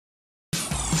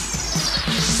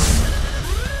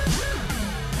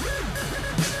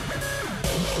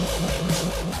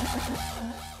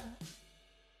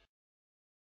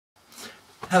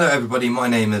Hello everybody, my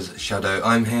name is Shadow.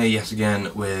 I'm here yet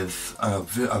again with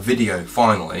a video,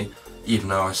 finally, even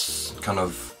though I kind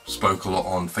of spoke a lot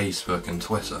on Facebook and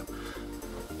Twitter.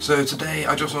 So today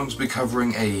I just want to be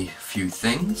covering a few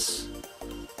things.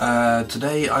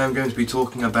 Today I am going to be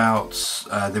talking about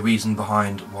the reason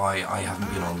behind why I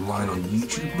haven't been online on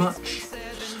YouTube much.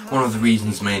 One of the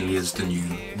reasons mainly is the new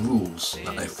rules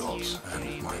that they've got,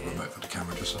 and my remote for the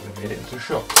camera just suddenly made it into a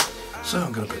shot. So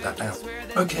I'm going to put that down.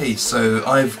 Okay, so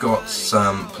I've got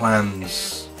some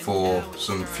plans for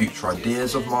some future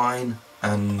ideas of mine,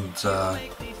 and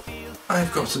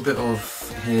I've got a bit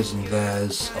of here's and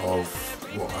there's of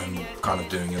what I'm kind of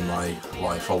doing in my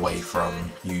life away from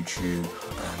YouTube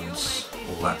and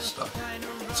all that stuff.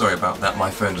 Sorry about that, my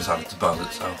phone decided to buzz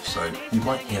itself, so you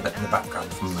might hear that in the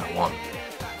background from that one.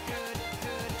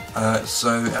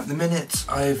 So at the minute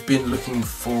I've been looking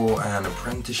for an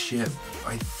apprenticeship.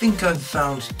 I think I've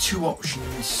found two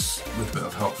options with a bit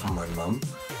of help from my mum.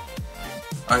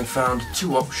 I found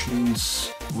two options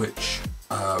which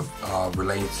are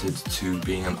related to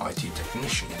being an IT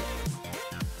technician.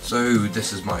 So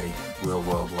this is my real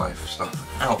world life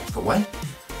stuff out of the way.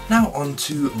 Now on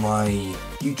to my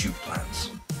YouTube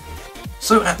plans.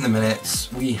 So at the minute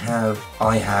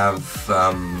I have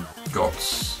got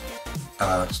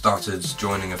started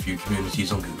joining a few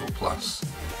communities on Google+.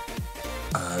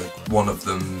 One of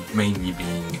them mainly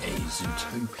being a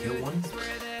Zootopia one,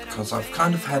 because I've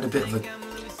kind of had a bit of a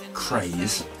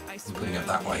craze, I'm putting it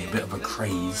that way, a bit of a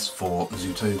craze for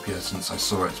Zootopia since I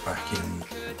saw it back in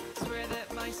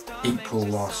April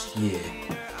last year.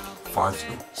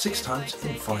 6 times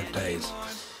in 5 days.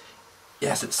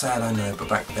 Yes, it's sad, I know, but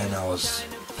back then I was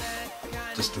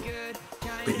just a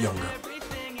bit younger.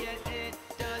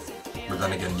 But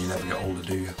then again, you never get older,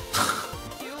 do you?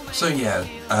 So yeah,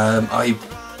 I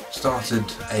started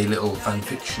a little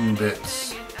fanfiction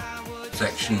bits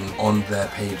section on their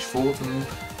page for them.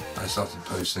 I started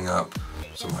posting up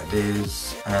some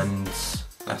ideas, and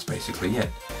that's basically it.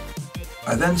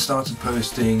 I then started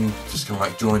posting, just kind of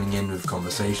like joining in with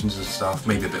conversations and stuff,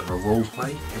 maybe a bit of a role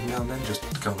play every now and then, just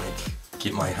to kind of like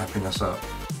keep my happiness up.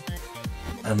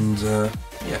 And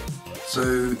yeah,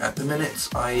 so at the minute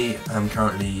I am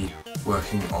currently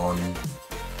working on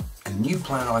a new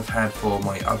plan I've had for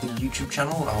my other YouTube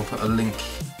channel. I'll put a link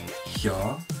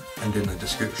here and in the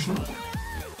description.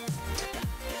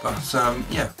 But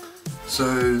yeah,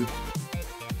 so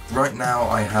right now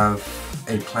I have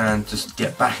a plan to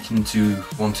get back into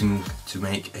wanting to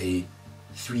make a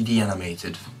 3D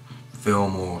animated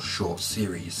film or short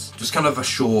series. Just kind of a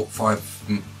short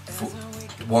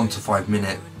 1 to 5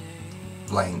 minute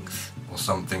length or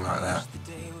something like that.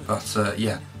 But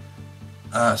yeah.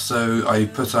 So I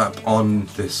put up on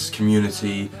this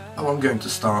community, I'm going to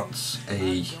start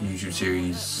a YouTube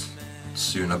series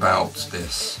soon about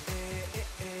this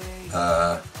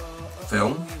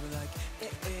film,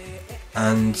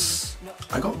 and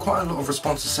I got quite a lot of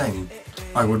responses saying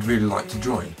I would really like to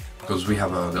join, because we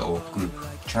have a little group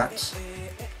chat,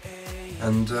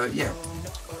 and yeah.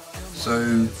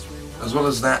 So as well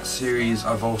as that series,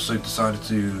 I've also decided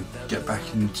to get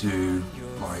back into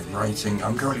my writing.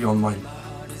 I'm currently on my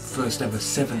first ever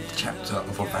 7th chapter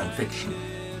of a fanfiction,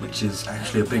 which is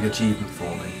actually a big achievement for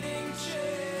me.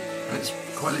 And it's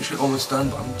quite literally almost done,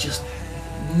 but I'm just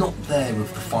not there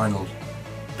with the final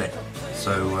bit.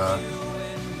 So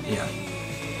yeah.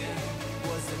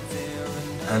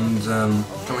 And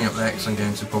coming up next, I'm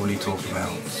going to probably talk about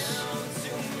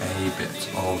a bit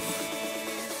of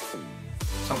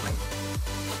something.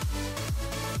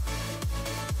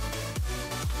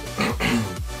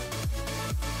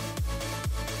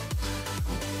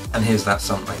 And here's that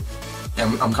something.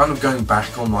 Yeah, I'm kind of going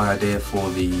back on my idea for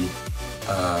the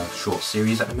short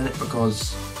series at the minute,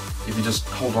 because if you just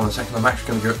hold on a second, I'm actually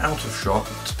going to go out of shot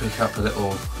to pick up a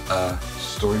little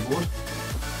storyboard.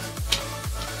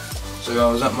 So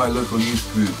I was at my local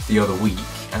youth group the other week,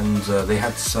 and they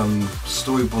had some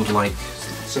storyboard-like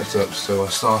setups, so I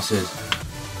started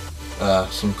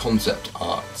some concept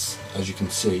arts, as you can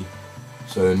see.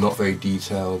 So not very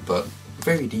detailed, but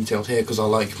very detailed here, because I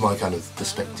like my kind of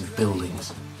perspective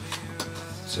buildings.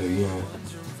 So yeah.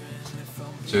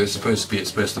 So it's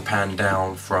supposed to pan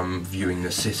down from viewing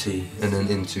the city and then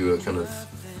into a kind of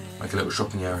like a little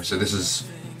shopping area. So this is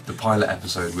the pilot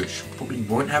episode, which probably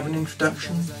won't have an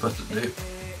introduction, but the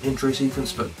intro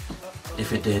sequence, but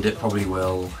if it did, it probably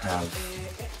will have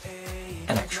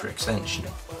an extra extension.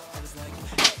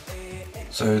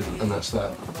 So, and that's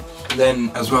that. And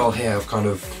then as well here,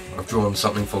 I've drawn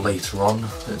something for later on.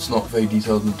 It's not very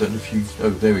detailed, and I don't know if you...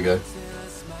 oh, there we go.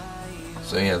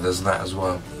 So yeah, there's that as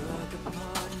well.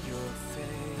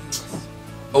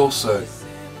 Also,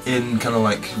 in kind of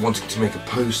like wanting to make a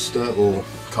poster or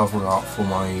cover art for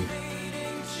my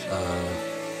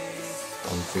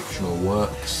non-fictional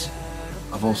works.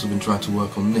 I've also been trying to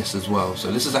work on this as well.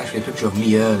 So this is actually a picture of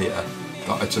me earlier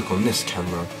that I took on this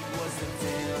camera.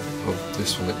 Well,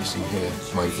 this one that you see here,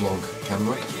 my vlog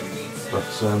camera. But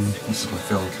this is my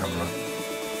film camera.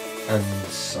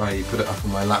 And I put it up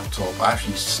on my laptop. I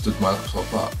actually stood my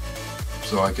laptop up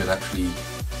so I could actually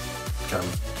kind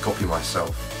of copy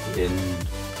myself in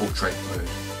portrait mode.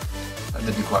 That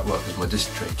didn't quite work because my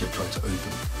disc tray kept trying to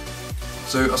open.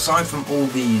 So aside from all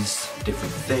these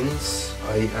different things,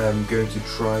 I am going to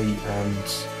try and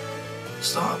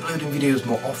start uploading videos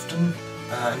more often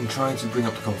and trying to bring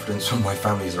up the confidence when my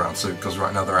family's around, so because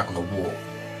right now they're out on the walk.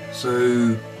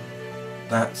 So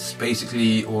that's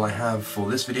basically all I have for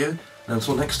this video, and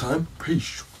until next time,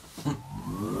 peace!